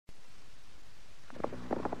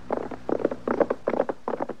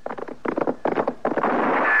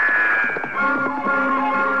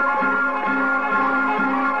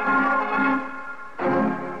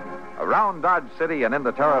Dodge City and in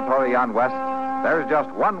the territory on West, there's just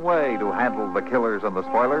one way to handle the killers and the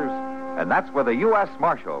spoilers, and that's with a U.S.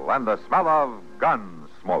 Marshal and the smell of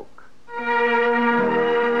Gunsmoke.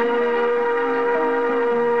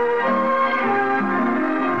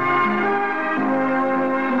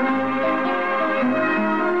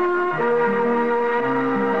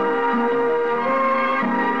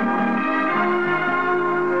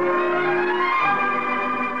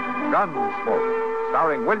 Gunsmoke,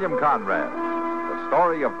 starring William Conrad. The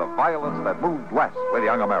story of the violence that moved west with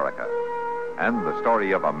young America. And the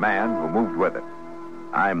story of a man who moved with it.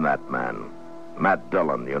 I'm that man. Matt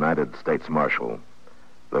Dillon, United States Marshal.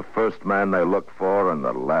 The first man they look for and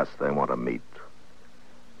the last they want to meet.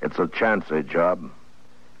 It's a chancy job,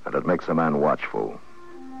 and it makes a man watchful.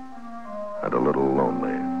 And a little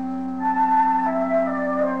lonely.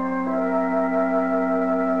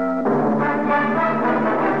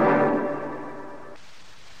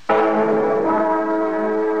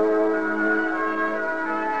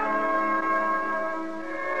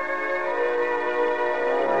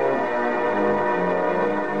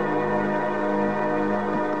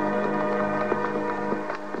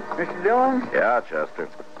 Mr. Dillon? Yeah, Chester.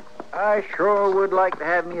 I sure would like to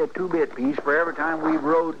have me a two-bit piece for every time we've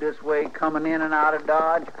rode this way coming in and out of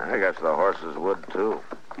Dodge. I guess the horses would, too.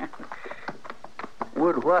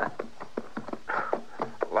 Would what?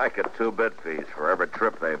 Like a two-bit piece for every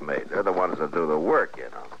trip they've made. They're the ones that do the work, you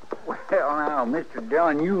know. Well, now, Mr.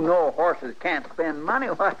 Dillon, you know horses can't spend money.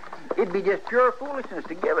 Why, it'd be just pure foolishness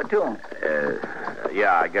to give it to them.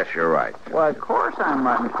 Yeah, I guess you're right. Well, of course I'm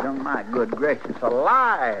right, Mr. Dillon. My good gracious,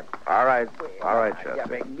 alive. All right, Yeah, Chester.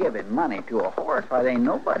 but giving money to a horse, why, there ain't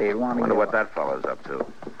nobody would want to Wonder what that fellow's up to.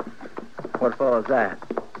 What fellow's that?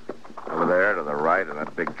 Over there to the right in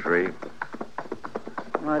that big tree.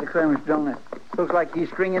 Well, I declare, Mr. Dillon, it looks like he's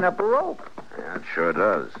stringing up a rope. Yeah, it sure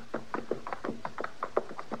does.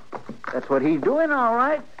 That's what he's doing, all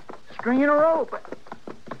right. Stringing a rope.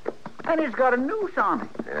 And he's got a noose on it.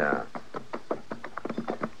 Yeah.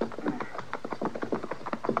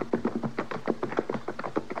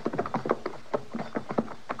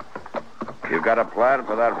 You got a plan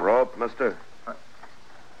for that rope, mister?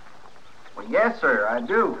 Well, yes, sir, I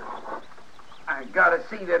do. I gotta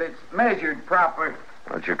see that it's measured proper.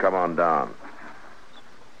 Why don't you come on down?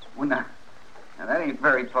 Well, now that ain't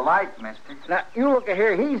very polite, mister. Now, you look at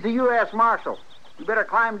here. He's the U.S. Marshal. You better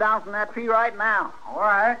climb down from that tree right now. All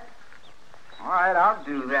right, I'll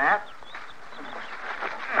do that.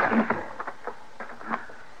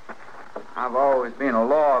 I've always been a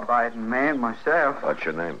law-abiding man myself. What's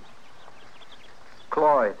your name?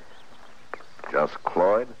 Cloyd. Just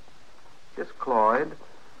Cloyd? Just Cloyd.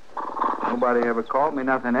 Nobody ever called me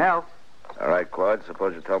nothing else. All right, Cloyd,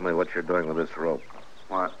 suppose you tell me what you're doing with this rope.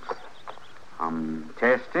 What? I'm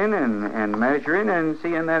testing and measuring and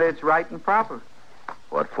seeing that it's right and proper.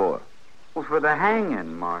 What for? Well, for the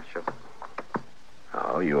hanging, Marshal.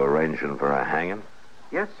 Oh, you arranging for a hanging?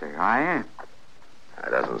 Yes, sir, I am.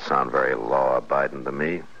 That doesn't sound very law-abiding to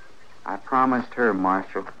me. I promised her,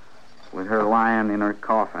 Marshal, with her lying in her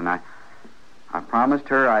coffin. I promised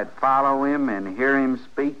her I'd follow him and hear him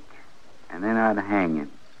speak, and then I'd hang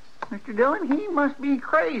him. Mr. Dillon, he must be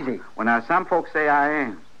crazy. Well, now, some folks say I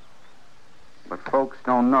am. But folks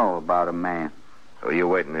don't know about a man. Who are you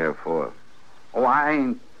waiting here for? Oh, I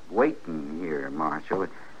ain't waiting here, Marshal.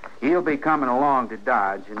 He'll be coming along to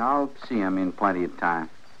Dodge, and I'll see him in plenty of time.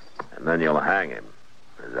 And then you'll hang him.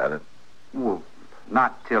 Is that it? Well,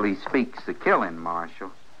 not till he speaks the killing,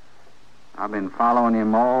 Marshal. I've been following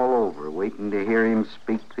him all over, waiting to hear him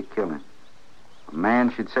speak the killing. A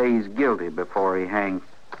man should say he's guilty before he hangs.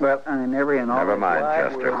 Well, I never in all Never this mind, wide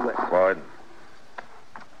Chester. world- Cloyd,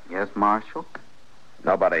 Yes, Marshal?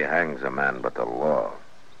 nobody hangs a man but the law.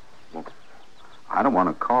 I don't want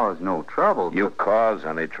to cause no trouble. You cause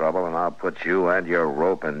any trouble, and I'll put you and your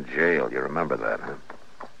rope in jail. You remember that, huh?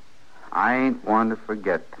 I ain't one to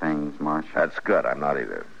forget things, Marshal. That's good. I'm not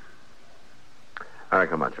either. All right,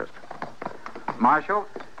 come on, Chester. Marshal,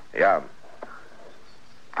 Yeah.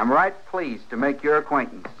 I'm right pleased to make your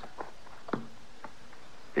acquaintance.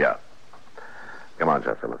 Yeah. Come on,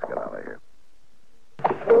 Chester. Let's get out of here.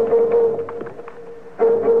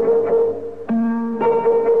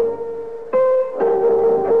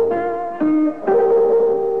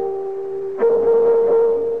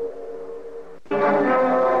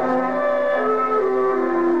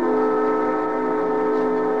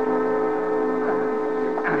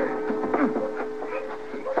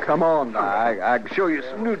 Come on, now. I can show you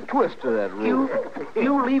some new twists to that rope.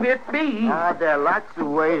 You leave it be. There are lots of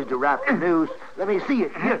ways to wrap the noose. Let me see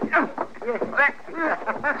it. Here. Let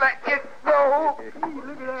it go.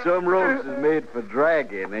 Some ropes is made for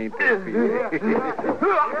dragging, ain't they, Pete?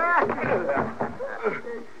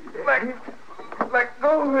 Let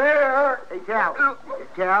go there. Hey,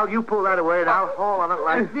 Cal, you pull that away and I'll haul on it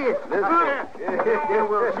like this. Then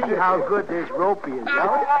we'll see how good this rope is. Turn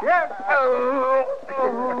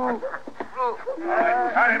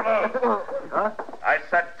him loose. Huh? I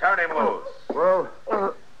said turn him loose. Well,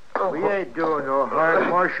 we ain't doing no harm,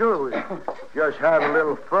 Marshal. We just having a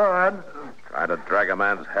little fun. Trying to drag a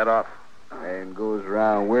man's head off. Man goes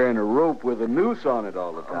around wearing a rope with a noose on it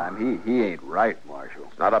all the time. He ain't right, Marshal.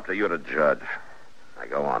 It's not up to you to judge. Now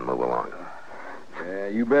go on, move along. Yeah,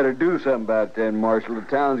 you better do something about that, Marshal. The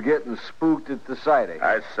town's getting spooked at the sight of you.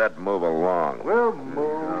 I said move along. We'll move.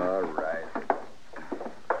 All right.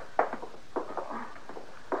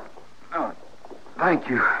 Oh, thank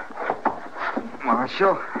you,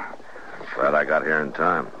 Marshal. Glad I got here in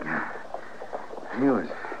time. He was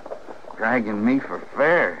dragging me for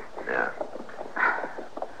fair. Yeah.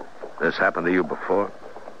 This happened to you before?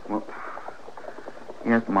 Well,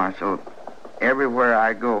 yes, Marshal. Everywhere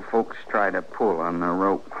I go, folks try to pull on the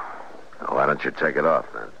rope. Well, why don't you take it off,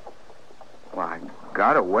 then? Well, I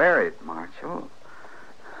gotta wear it, Marshal.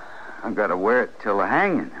 I've gotta wear it till the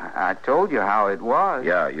hanging. I told you how it was.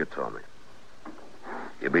 Yeah, you told me.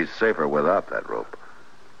 You'd be safer without that rope.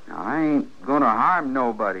 Now, I ain't gonna harm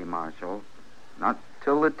nobody, Marshal. Not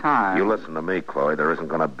till the time. You listen to me, Chloe. There isn't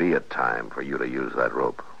going to be a time for you to use that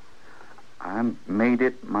rope. I made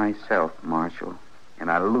it myself, Marshal, and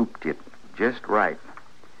I looped it just right.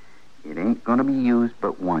 It ain't gonna be used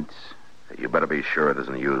but once. You better be sure it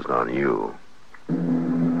isn't used on you.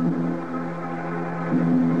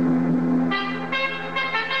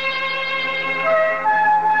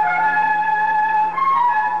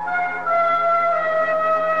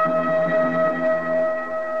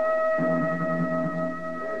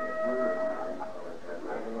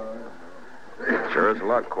 Sure is a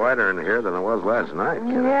lot quieter in here than it was last night,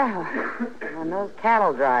 kiddo. Yeah. When those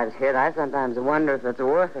cattle drives hit, I sometimes wonder if it's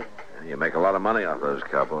worth it. You make a lot of money off those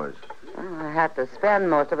cowboys. Well, I have to spend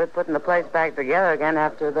most of it putting the place back together again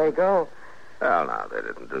after they go. Well, now, they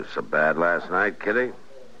didn't do so bad last night, Kitty.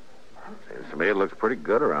 Seems to me it looks pretty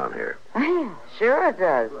good around here. Sure it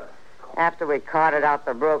does. After we carted out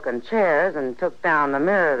the broken chairs and took down the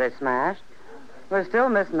mirror they smashed, we're still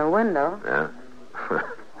missing the window. Yeah?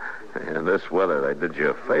 In this weather, they did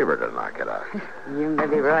you a favor to knock it out. You may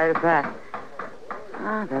be right at that.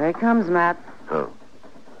 Ah, there he comes, Matt. Who?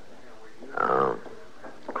 Oh,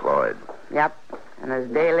 Cloyd. Yep, and his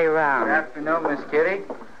daily Good round. afternoon, Miss Kitty.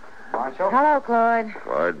 Marshal? Hello, Cloyd.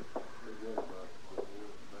 Cloyd?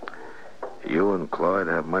 You and Cloyd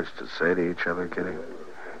have much to say to each other, Kitty?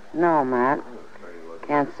 No, Matt.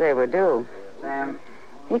 Can't say we do. Sam?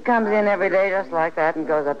 He comes in every day just like that and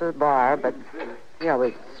goes up to the bar, but he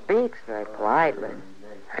always speaks very politely.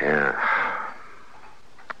 Yeah.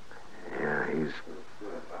 Yeah, he's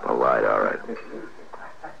polite, all right.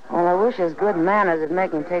 Well, I wish his good manners would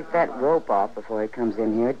make him take that rope off before he comes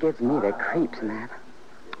in here. It gives me the creeps, Matt.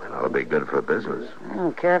 And it'll be good for business. I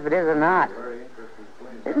don't care if it is or not.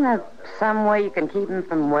 Isn't there some way you can keep him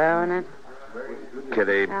from wearing it?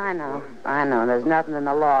 Kitty. I know. There's nothing in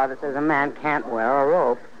the law that says a man can't wear a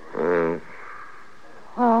rope.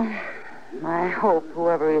 Well, I hope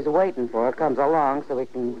whoever he's waiting for comes along so we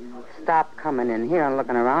can stop coming in here and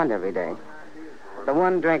looking around every day. The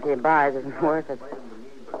one drink he buys isn't worth it.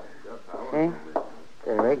 See?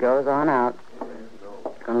 There he goes on out.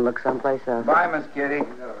 Gonna look someplace else. Bye, Miss Kitty.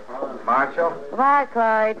 Marshal? Bye,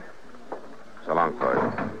 Clyde. So long,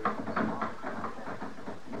 Cloyd.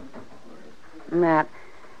 Matt,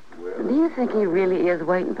 do you think he really is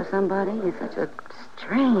waiting for somebody? He's such a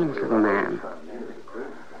strange little man.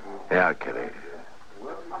 Yeah, Kitty.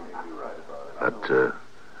 But,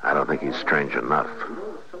 I don't think he's strange enough.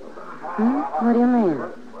 What do you mean?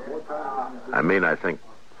 I mean, I think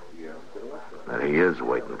that he is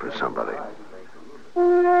waiting for somebody.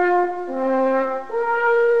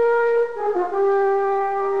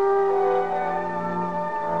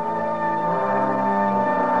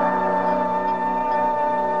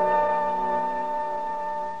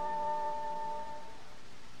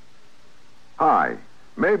 Hi.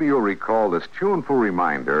 Maybe you'll recall this tuneful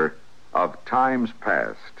reminder of times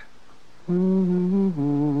past.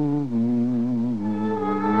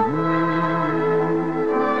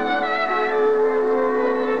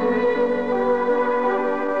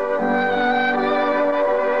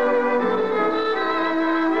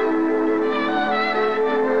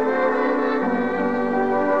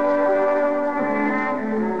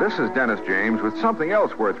 This is Dennis James with something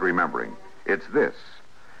else worth remembering. It's this.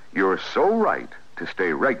 You're so right to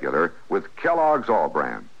stay regular with Kellogg's All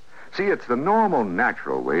Bran. See, it's the normal,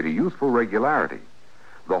 natural way to youthful regularity.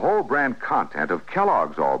 The whole brand content of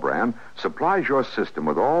Kellogg's All Bran supplies your system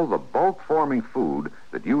with all the bulk-forming food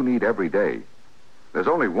that you need every day. There's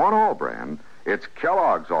only one All Bran. It's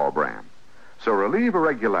Kellogg's All Bran. So relieve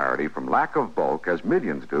irregularity from lack of bulk, as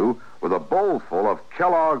millions do, with a bowl full of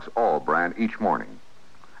Kellogg's All Bran each morning.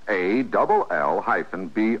 ALL-BRAN.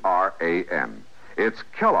 It's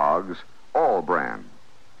Kellogg's All Bran.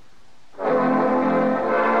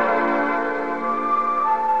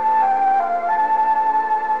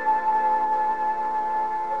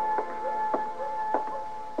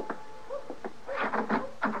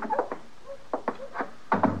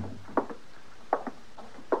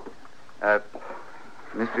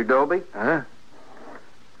 Mr. Dolby? Huh?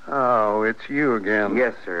 Oh, it's you again.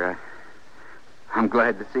 Yes, sir. I'm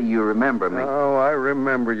glad to see you remember me. Oh, I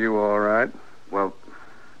remember you all right. Well,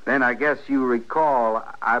 then I guess you recall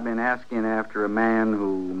I've been asking after a man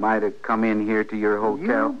who might have come in here to your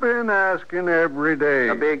hotel. You've been asking every day.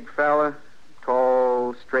 A big fella,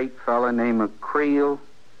 tall, straight fella named Creel.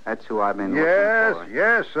 That's who I've been looking for.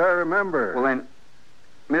 Yes, I remember. Well, then,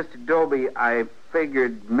 Mr. Dolby, I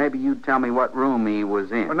figured maybe you'd tell me what room he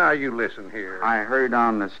was in. Well, now you listen here. I heard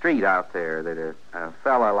on the street out there that a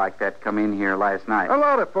fella like that come in here last night. A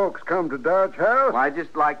lot of folks come to Dodge House. Well, I'd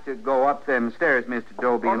just like to go up them stairs, Mr.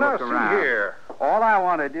 Dolby, and now look around. See here. All I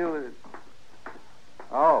want to do is...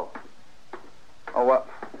 Oh, well,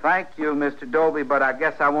 thank you, Mr. Dolby, but I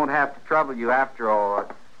guess I won't have to trouble you after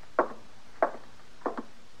all.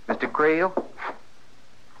 Mr. Creel?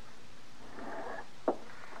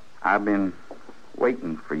 I've been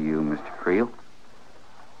waiting for you, Mr. Creel.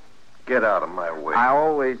 Get out of my way. I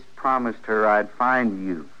always promised her I'd find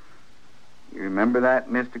you. You remember that,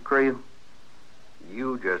 Mr. Creel?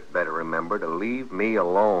 You just better remember to leave me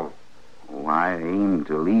alone. Oh, I aim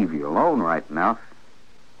to leave you alone right enough.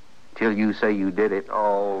 Till you say you did it.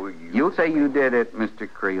 Oh, You'll say you did it,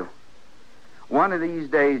 Mr. Creel. One of these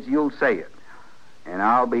days you'll say it. And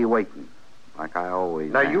I'll be waiting, like I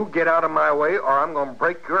always Now, am. you get out of my way, or I'm going to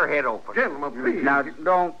break your head open. Gentlemen, please. Now,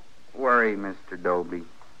 don't worry, Mr. Dolby.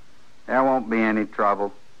 There won't be any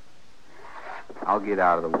trouble. I'll get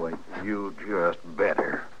out of the way. You just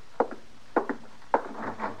better.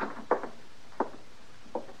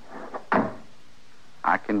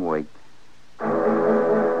 I can wait.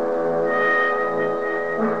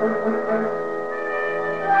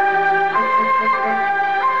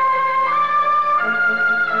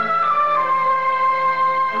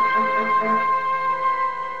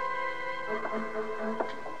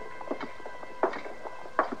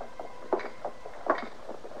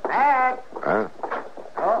 Matt! Huh?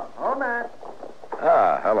 Oh, Matt.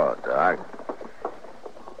 Ah, hello, Doc.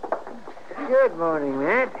 Good morning,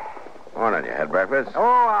 Matt. Morning. You had breakfast? Oh,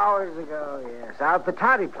 hours ago, yes. Out at the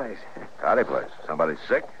toddy place. Toddy place. Somebody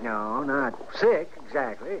sick? No, not sick,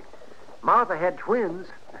 exactly. Martha had twins.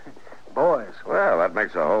 Boys. Well, that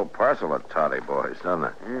makes a whole parcel of toddy boys, doesn't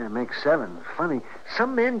it? Yeah, makes 7. Funny.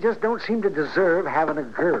 Some men just don't seem to deserve having a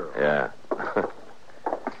girl. Yeah.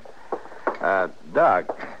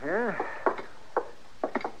 Doc, Yeah?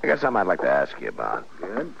 I got something I'd like to ask you about.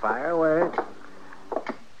 Good. Fire away.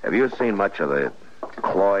 Have you seen much of the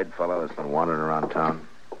Cloyd fellow that's been wandering around town?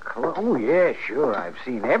 Oh, yeah, sure. I've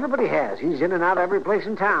seen. Everybody has. He's in and out of every place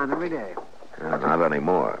in town every day. Not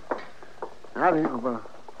anymore. Well,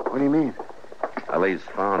 what do you mean? Well, he's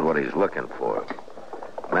found what he's looking for.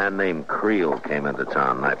 A man named Creel came into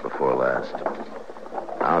town night before last.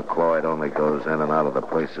 Now Cloyd only goes in and out of the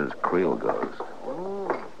places Creel goes.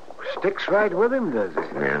 Oh, sticks right with him, does he?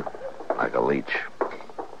 Yeah, like a leech.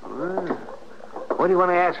 Well, what do you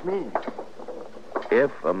want to ask me?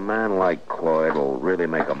 If a man like Cloyd will really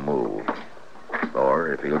make a move,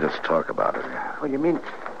 or if he'll just talk about it. What do you mean?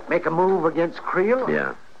 Make a move against Creel?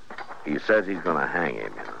 Yeah. He says he's going to hang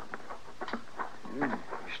him,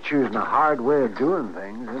 He's choosing a hard way of doing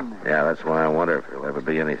things, isn't he? Yeah, that's why I wonder if there'll ever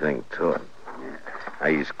be anything to it. Now,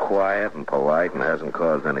 he's quiet and polite and hasn't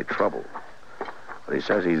caused any trouble. But he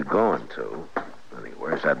says he's going to. And he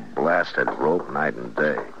wears that blasted rope night and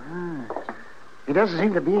day. He doesn't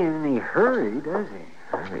seem to be in any hurry, does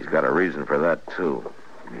he? He's got a reason for that, too.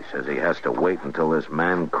 He says he has to wait until this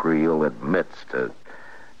man Creel admits to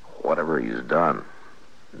whatever he's done.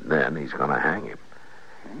 Then he's going to hang him.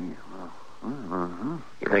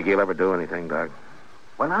 You think he'll ever do anything, Doc?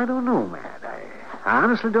 Well, I don't know, Matt. I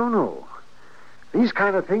honestly don't know. These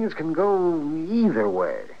kind of things can go either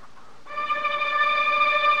way.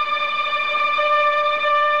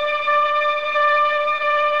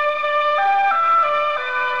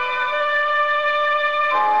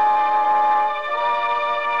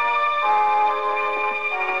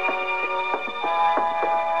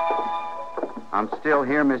 I'm still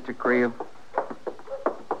here, Mr. Creel.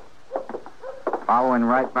 Following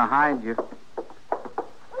right behind you.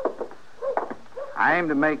 I aim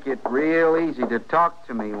to make it real easy to talk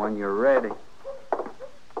to me when you're ready.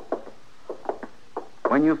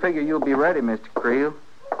 When you figure you'll be ready, Mr. Creel.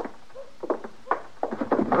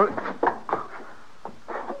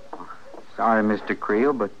 Sorry, Mr.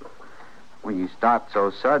 Creel, but when you stopped so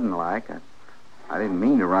sudden like, I didn't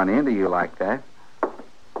mean to run into you like that.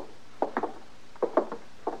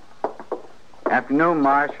 Afternoon,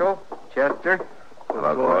 Marshal. Chester.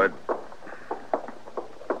 Hello, Clyde.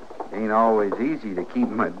 Ain't always easy to keep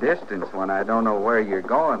my distance when I don't know where you're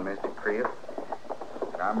going, Mr. Creel.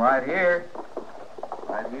 But I'm right here.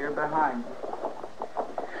 Right here behind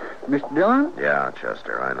you. Mr. Dillon? Yeah,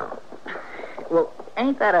 Chester, I know. Well,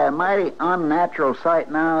 ain't that a mighty unnatural sight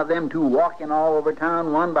now, them two walking all over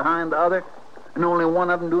town, one behind the other, and only one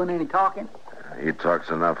of them doing any talking? He talks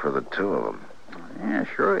enough for the two of them. Yeah,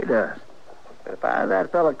 sure he does. But if I was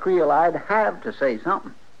that fella Creel, I'd have to say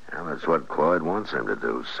something. And that's what Cloyd wants him to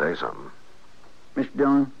do, say something. Mr.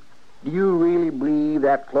 Dillon, do you really believe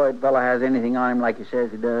that Cloyd fella has anything on him like he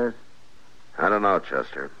says he does? I don't know,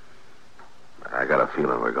 Chester. But I got a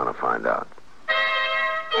feeling we're going to find out.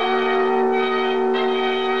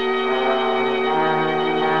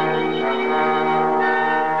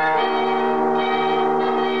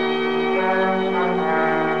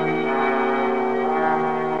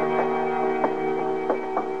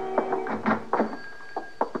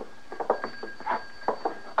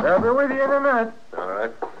 I'll be with you in a minute. All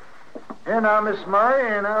right. Here now, Miss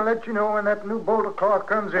Murray, and I'll let you know when that new bolt of cloth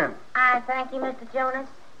comes in. I thank you, Mr. Jonas.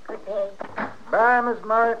 Good day. Bye, Miss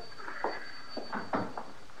Murray.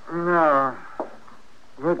 Now,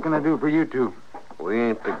 what can I do for you two? We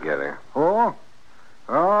ain't together. Oh?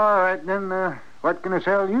 All right, then, what can I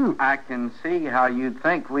sell you? I can see how you'd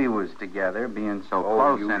think we was together, being so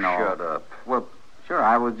close you and all. shut up. Well, sure,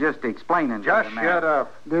 I was just explaining to the man.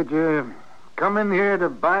 up. Did you come in here to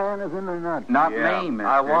buy anything or not? Not me, mister.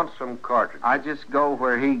 I want some cartridges. I just go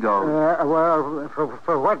where he goes. Well,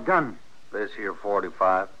 for what gun? This here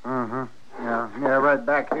 45. Uh-huh. Yeah, right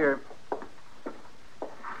back here.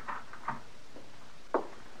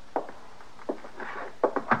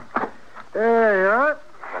 There you are.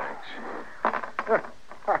 Thanks.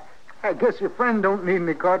 I guess your friend don't need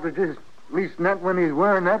any cartridges. At least not when he's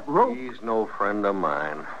wearing that rope. He's no friend of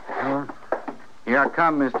mine. Here I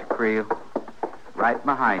come, Mr. Creel. Right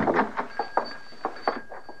behind you.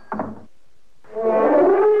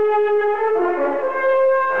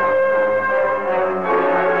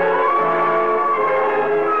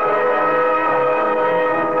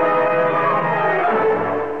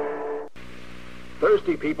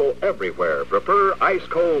 Thirsty people everywhere prefer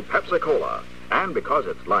ice-cold Pepsi-Cola. And because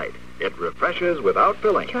it's light, it refreshes without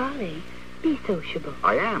filling. Charlie, be sociable.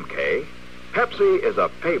 I am, Kay. Pepsi is a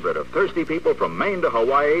favorite of thirsty people from Maine to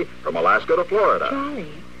Hawaii, from Alaska to Florida.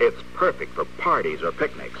 Charlie, It's perfect for parties or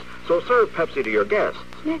picnics, so serve Pepsi to your guests.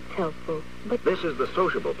 that's helpful, but This is the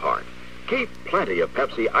sociable part. Keep plenty of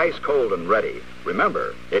Pepsi ice-cold and ready.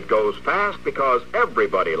 Remember, it goes fast because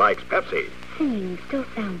everybody likes Pepsi. singing still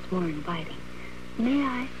sounds more inviting. May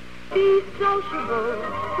I? Be sociable,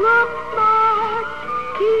 look smart,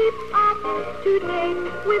 keep up to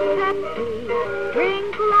date with Pepsi.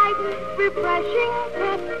 Drink light, refreshing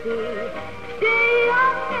Pepsi. Stay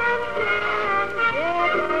young and fair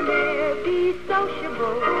and debonair. Be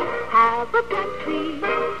sociable, have a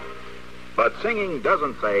Pepsi. But singing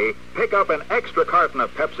doesn't say, pick up an extra carton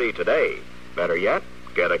of Pepsi today. Better yet,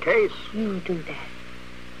 get a case. You do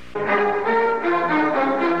that.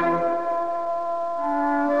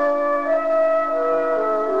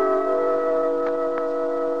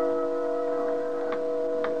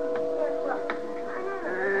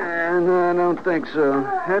 No, I don't think so.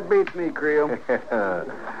 That beats me, Creel.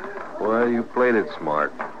 Well, you played it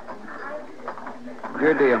smart.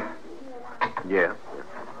 Your deal. Yeah.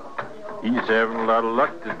 He's having a lot of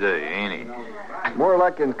luck today, ain't he? More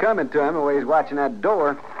luck than coming to him the way he's watching that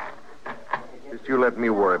door. Just you let me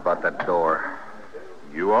worry about that door.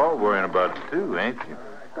 You all worrying about it, too, ain't you?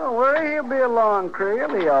 Don't worry, he'll be along,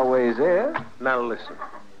 Creel. He always is. Now listen.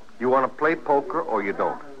 You want to play poker or you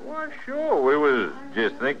don't? Why, sure. We was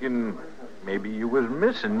just thinking maybe you was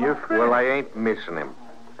missing your friend. Well, I ain't missing him.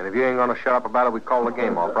 And if you ain't going to shut up about it, we call the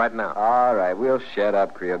game off right now. All right, we'll shut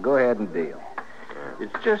up, Creel. Go ahead and deal.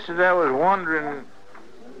 It's just that I was wondering...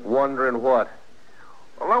 Wondering what?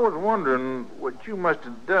 Well, I was wondering what you must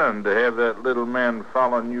have done to have that little man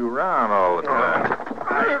following you around all the time.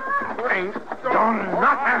 I ain't done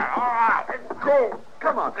nothing. All right, go.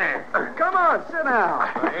 Come on. Come on, sit down.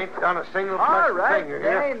 I ain't done a single All right. finger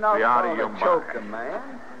There here. ain't no Be out of call your to mind. choke a man.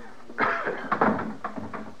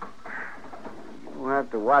 You don't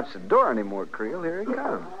have to watch the door anymore, Creel. Here he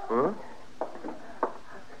comes. Huh?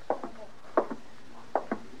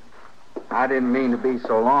 I didn't mean to be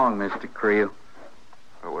so long, Mr. Creel.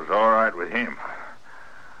 It was all right with him.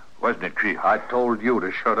 Wasn't it, Creel? I told you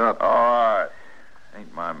to shut up. All right.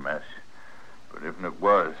 Ain't my mess. But if it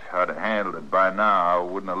was, I'd have handled it by now. I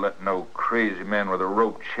wouldn't have let no crazy man with a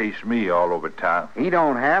rope chase me all over town. He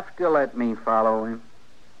don't have to let me follow him.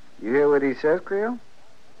 You hear what he says, Creel?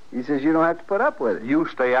 He says you don't have to put up with it. You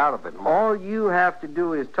stay out of it. All you have to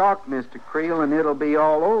do is talk, Mr. Creel, and it'll be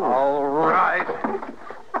all over. All right.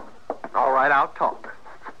 All right, I'll talk.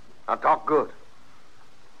 I'll talk good.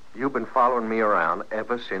 You've been following me around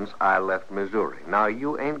ever since I left Missouri. Now,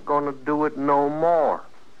 you ain't gonna do it no more.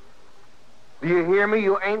 Do you hear me?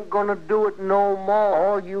 You ain't gonna do it no more.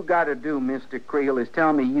 All you got to do, Mr. Creel, is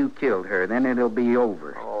tell me you killed her. Then it'll be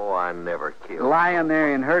over. Oh, I never killed. Lying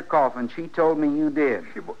there in her coffin, she told me you did.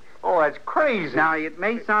 Oh, that's crazy. Now, it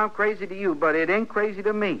may sound crazy to you, but it ain't crazy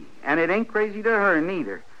to me. And it ain't crazy to her,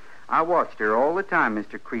 neither. I watched her all the time,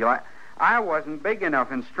 Mr. Creel. I wasn't big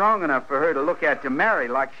enough and strong enough for her to look at to marry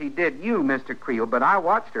like she did you, Mr. Creel, but I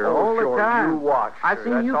watched her all the time. You watched her. I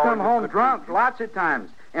seen That's you all come you home could drunk do. lots of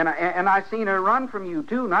times. And I seen her run from you,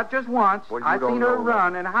 too, not just once. Well, you I don't seen her know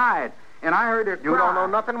run and hide. And I heard her cry. You don't know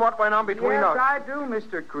nothing what went on between yes, us. I do,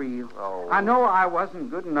 Mr. Creel. Oh. I know I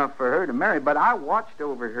wasn't good enough for her to marry, but I watched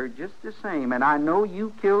over her just the same, and I know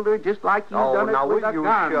you killed her just like you done it now with will a you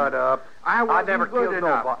gun. shut up? I wasn't never good killed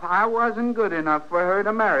enough. nobody. I wasn't good enough for her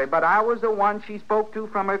to marry, but I was the one she spoke to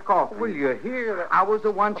from her coffin. Will you hear that? I was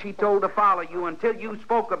the one she told to follow you until you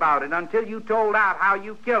spoke about it, until you told out how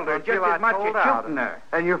you killed her, Until just I as much told as out. shooting her.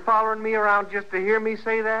 And you're following me around just to hear me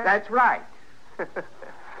say that? That's right.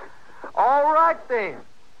 All right, then.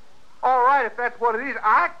 All right, if that's what it is.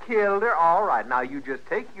 I killed her. All right, now you just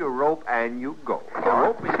take your rope and you go. The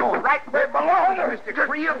rope is going right where it belongs, Mr.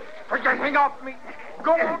 Creel. Put your thing off me.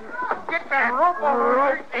 Go on. Get that rope off me.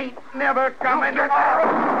 Rope ain't never coming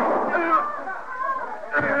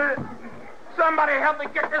Somebody help me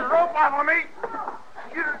get this rope off of me.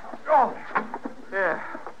 Oh. Yeah.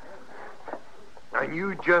 And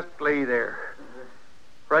you just lay there.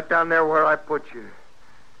 Right down there where I put you.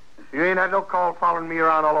 You ain't had no call following me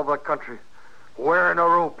around all over the country, wearing a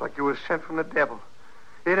rope like you was sent from the devil.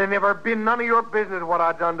 It ain't never been none of your business what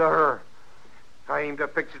I done to her. I aim to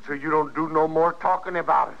fix it so you don't do no more talking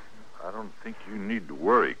about it. I don't think you need to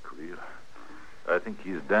worry, Creel. I think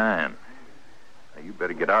he's dying. Now, you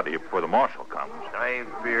better get out of here before the marshal comes. I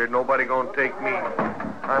ain't feared. Nobody gonna take me.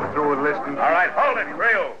 I'm through with listening. All right, hold it,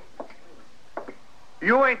 Creel.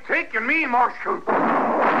 You ain't taking me, Marshal.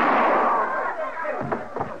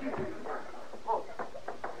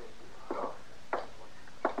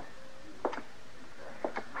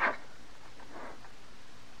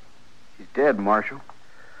 He's dead, Marshal.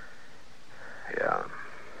 Yeah.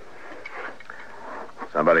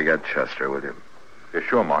 Somebody got Chester with him. Yeah,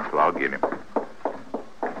 sure, Marshal. I'll get him.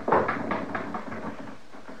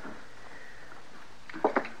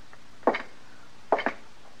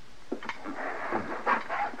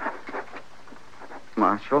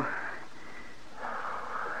 Marshal,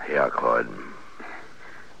 Yeah, Claude.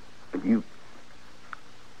 you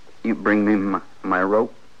bring me my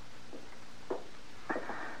rope?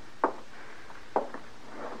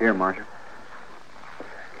 Here, Marshal.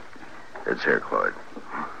 It's here, Claude.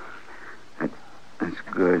 That's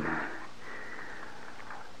good.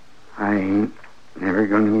 I ain't never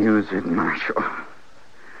gonna use it, Marshal.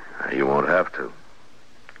 You won't have to.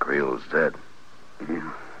 Creel's dead.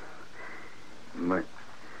 Yeah. But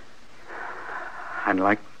I'd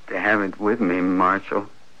like to have it with me, Marshal.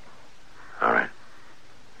 All right.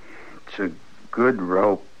 It's a good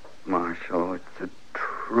rope, Marshal. It's a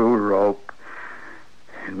true rope.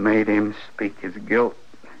 It made him speak his guilt.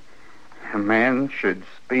 A man should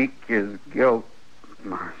speak his guilt,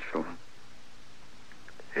 Marshal.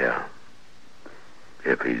 Yeah.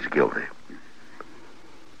 If he's guilty.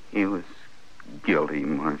 He was guilty,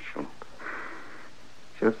 Marshal.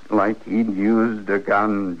 Just like he'd used a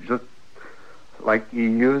gun, just like he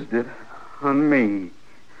used it on me.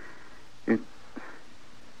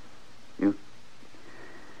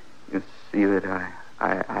 You see that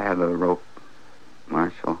I have a rope,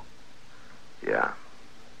 Marshal. Yeah.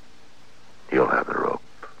 You'll have the rope.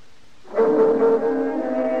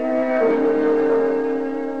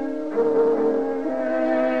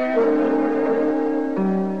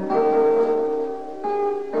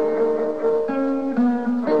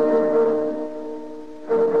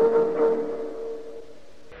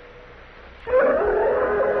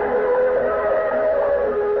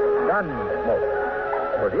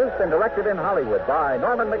 Gunsmoke. Produced and directed in Hollywood by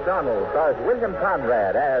Norman McDonald, stars William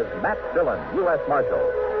Conrad as Matt Dillon, U.S. Marshal.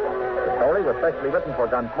 The story was specially written for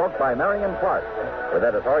Gunsmoke by Marion Clark, with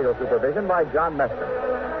editorial supervision by John Meston.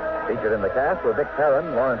 Featured in the cast were Vic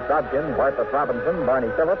Perrin, Lawrence Dobkin, Bartlett Robinson, Barney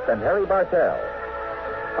Phillips, and Harry Bartell.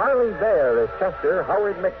 Harley Bear is Chester,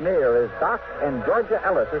 Howard McNear is Doc, and Georgia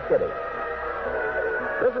Ellis is Kitty.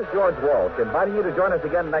 This is George Walsh inviting you to join us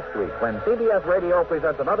again next week when CBS Radio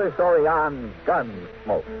presents another story on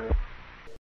Gunsmoke.